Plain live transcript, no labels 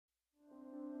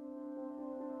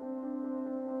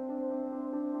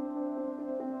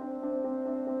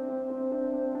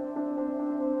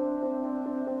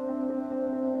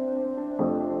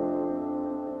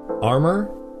Armor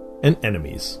and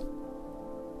Enemies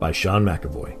by Sean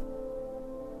McAvoy.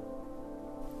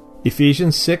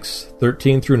 Ephesians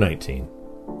 6:13 through 19.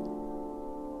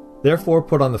 Therefore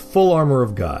put on the full armor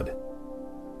of God,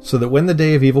 so that when the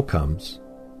day of evil comes,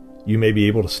 you may be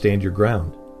able to stand your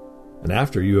ground, and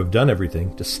after you have done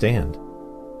everything, to stand.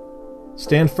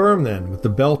 Stand firm then, with the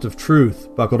belt of truth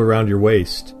buckled around your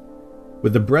waist,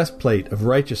 with the breastplate of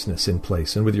righteousness in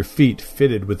place, and with your feet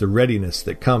fitted with the readiness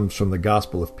that comes from the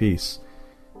gospel of peace.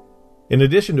 In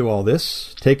addition to all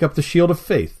this, take up the shield of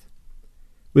faith,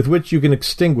 with which you can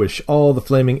extinguish all the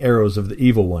flaming arrows of the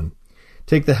evil one.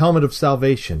 Take the helmet of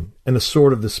salvation and the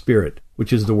sword of the Spirit,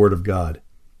 which is the word of God.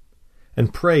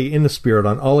 And pray in the Spirit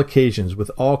on all occasions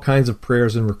with all kinds of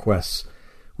prayers and requests.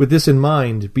 With this in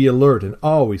mind, be alert and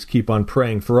always keep on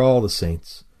praying for all the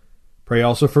saints. Pray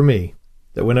also for me,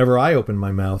 that whenever I open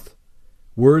my mouth,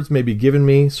 words may be given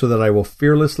me so that I will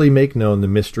fearlessly make known the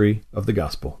mystery of the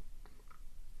gospel.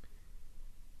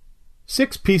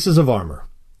 6 pieces of armor.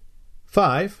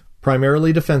 5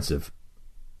 primarily defensive.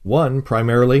 1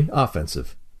 primarily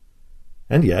offensive.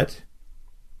 And yet,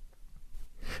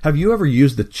 have you ever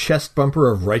used the chest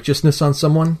bumper of righteousness on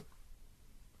someone?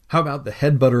 How about the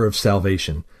headbutter of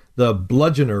salvation, the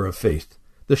bludgeoner of faith,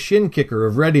 the shin kicker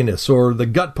of readiness, or the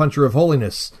gut puncher of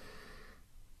holiness?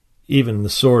 Even the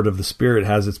sword of the Spirit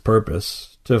has its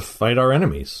purpose, to fight our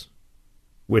enemies,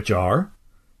 which are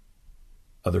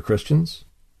other Christians,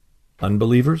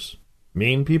 unbelievers,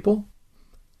 mean people.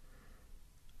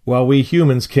 While we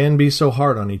humans can be so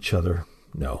hard on each other,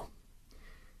 no.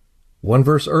 1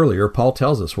 verse earlier, Paul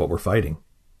tells us what we're fighting.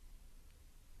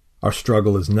 Our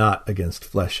struggle is not against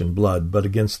flesh and blood, but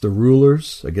against the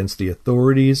rulers, against the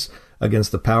authorities,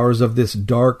 against the powers of this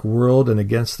dark world, and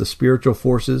against the spiritual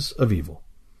forces of evil.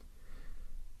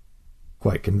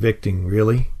 Quite convicting,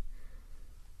 really.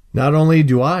 Not only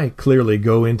do I clearly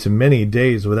go into many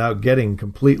days without getting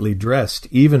completely dressed,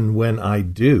 even when I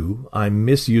do, I'm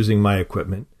misusing my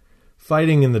equipment,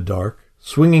 fighting in the dark,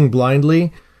 swinging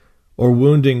blindly, or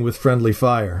wounding with friendly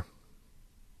fire.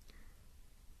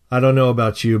 I don't know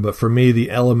about you, but for me, the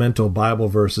elemental Bible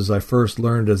verses I first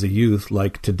learned as a youth,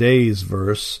 like today's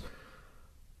verse,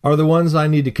 are the ones I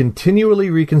need to continually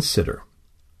reconsider,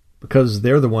 because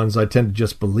they're the ones I tend to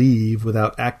just believe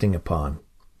without acting upon.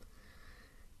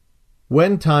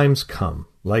 When times come,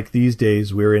 like these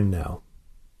days we're in now,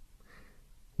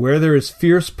 where there is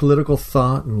fierce political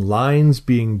thought and lines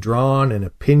being drawn and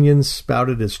opinions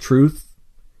spouted as truth,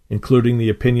 including the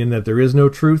opinion that there is no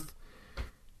truth,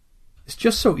 it's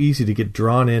just so easy to get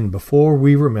drawn in before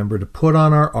we remember to put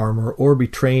on our armor or be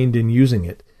trained in using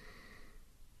it.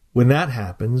 When that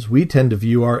happens, we tend to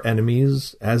view our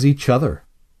enemies as each other,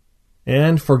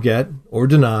 and forget or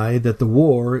deny that the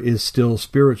war is still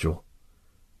spiritual,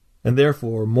 and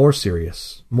therefore more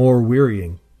serious, more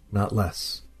wearying, not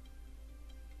less.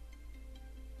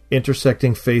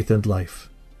 Intersecting faith and life.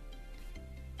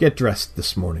 Get dressed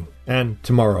this morning and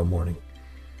tomorrow morning.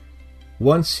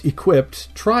 Once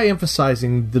equipped, try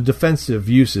emphasizing the defensive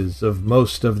uses of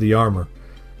most of the armor.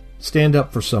 Stand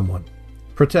up for someone.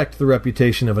 Protect the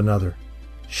reputation of another.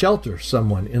 Shelter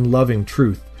someone in loving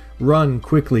truth. Run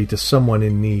quickly to someone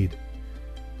in need.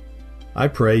 I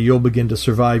pray you'll begin to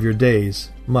survive your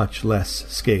days much less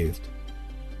scathed.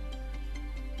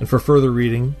 And for further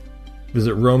reading,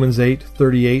 visit Romans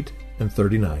 8:38 and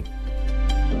 39.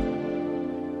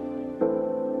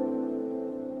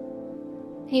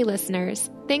 Hey listeners,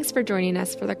 thanks for joining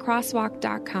us for the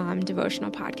Crosswalk.com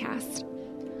devotional podcast.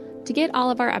 To get all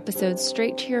of our episodes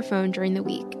straight to your phone during the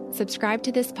week, subscribe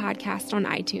to this podcast on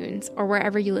iTunes or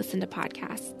wherever you listen to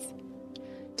podcasts.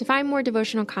 To find more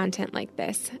devotional content like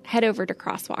this, head over to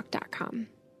Crosswalk.com.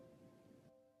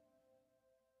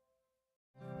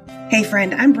 Hey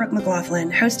friend, I'm Brooke McLaughlin,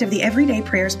 host of the Everyday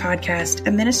Prayers podcast,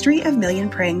 a ministry of million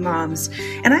praying moms,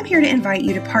 and I'm here to invite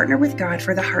you to partner with God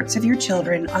for the hearts of your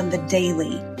children on the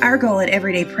daily. Our goal at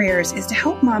Everyday Prayers is to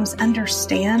help moms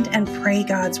understand and pray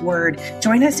God's Word.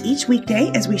 Join us each weekday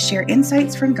as we share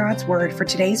insights from God's Word for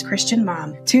today's Christian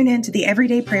mom. Tune in to the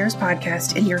Everyday Prayers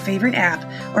podcast in your favorite app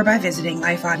or by visiting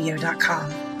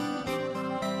lifeaudio.com.